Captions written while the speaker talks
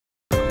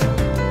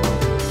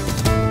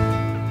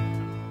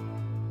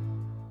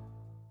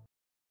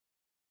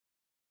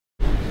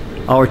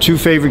Our two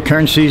favorite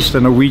currencies, the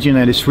Norwegian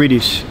and the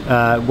Swedish.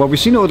 What we've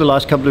seen over the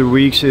last couple of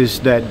weeks is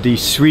that the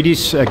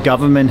Swedish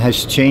government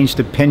has changed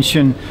the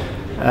pension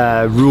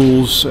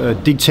rules,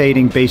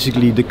 dictating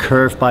basically the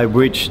curve by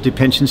which the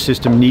pension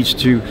system needs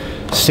to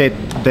set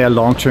their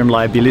long-term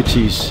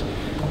liabilities.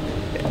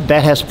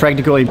 That has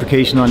practical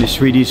implication on the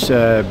Swedish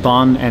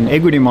bond and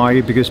equity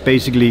market, because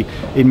basically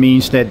it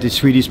means that the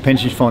Swedish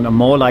pension fund are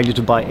more likely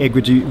to buy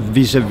equity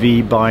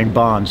vis-a-vis buying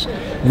bonds.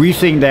 We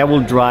think that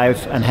will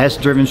drive and has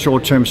driven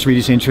short-term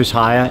Swedish interest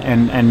higher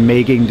and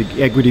making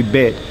the equity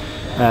bet.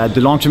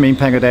 The long-term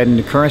impact of that in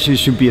the currency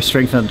should be a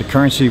strengthening of the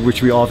currency,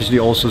 which we obviously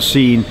also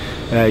seen.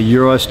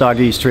 Euro stock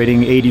is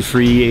trading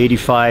 83,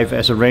 85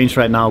 as a range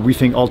right now. We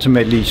think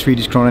ultimately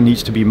Swedish krona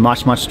needs to be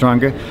much, much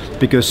stronger,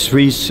 because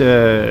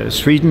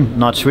Sweden,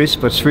 not Swiss,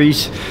 but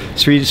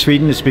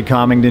Sweden is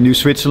becoming the new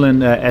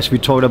Switzerland, as we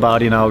talked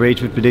about in our rate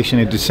prediction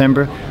in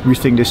December. We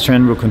think this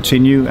trend will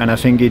continue, and I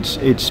think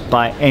it's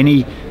by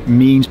any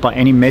means, by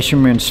any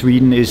measurement,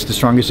 Sweden is the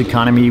strongest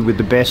economy with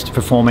the best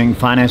performing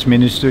finance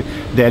minister.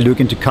 They're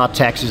looking to cut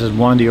taxes as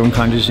one of the only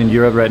countries in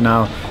Europe right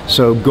now.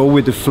 So go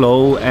with the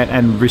flow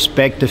and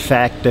respect the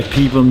fact that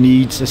people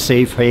need a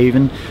safe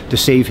haven. The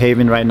safe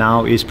haven right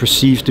now is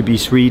perceived to be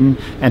Sweden,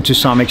 and to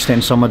some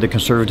extent some of the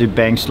conservative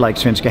banks like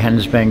Svenska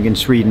Handelsbank in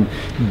Sweden.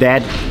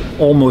 That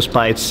almost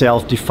by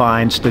itself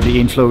defines that the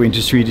inflow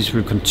into Swedish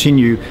will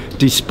continue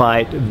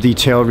despite the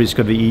tail risk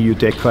of the EU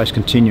debt crisis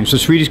continue. So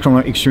Swedish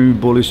krona extremely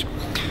bullish.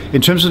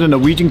 In terms of the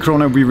Norwegian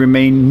krona, we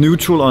remain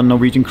neutral on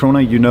Norwegian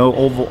krona. You know,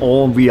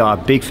 overall we are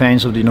big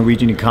fans of the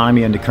Norwegian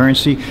economy and the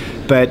currency,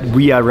 but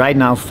we are right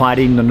now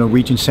fighting the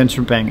Norwegian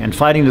central bank, and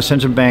fighting the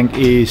central bank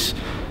is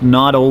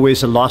not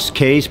always a lost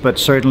case, but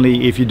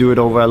certainly if you do it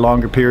over a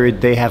longer period,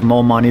 they have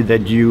more money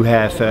than you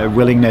have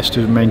willingness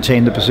to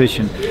maintain the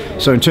position.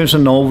 So in terms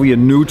of Norway, we are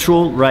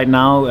neutral right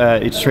now.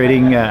 It's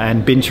trading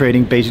and been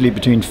trading basically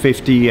between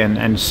 50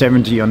 and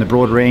 70 on the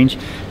broad range,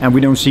 and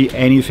we don't see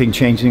anything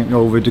changing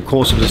over the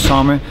course of the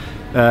summer.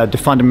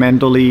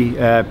 Fundamentally,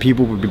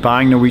 people will be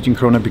buying Norwegian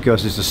krona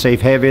because it's a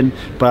safe haven,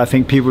 but I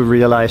think people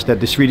realize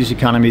that the Swedish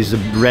economy is a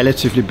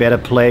relatively better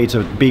play. It's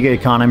a bigger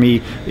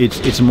economy,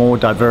 it's more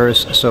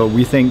diverse, so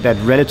we think that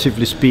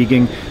relatively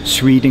speaking,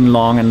 Sweden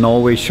long and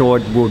Norway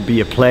short would be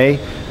a play.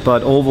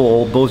 But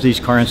overall, both these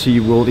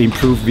currencies will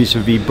improve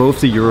vis-a-vis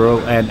both the euro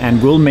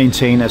and will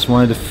maintain as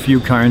one of the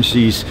few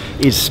currencies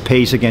its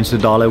pace against the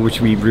dollar,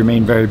 which we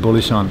remain very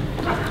bullish on.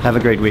 Have a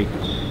great week.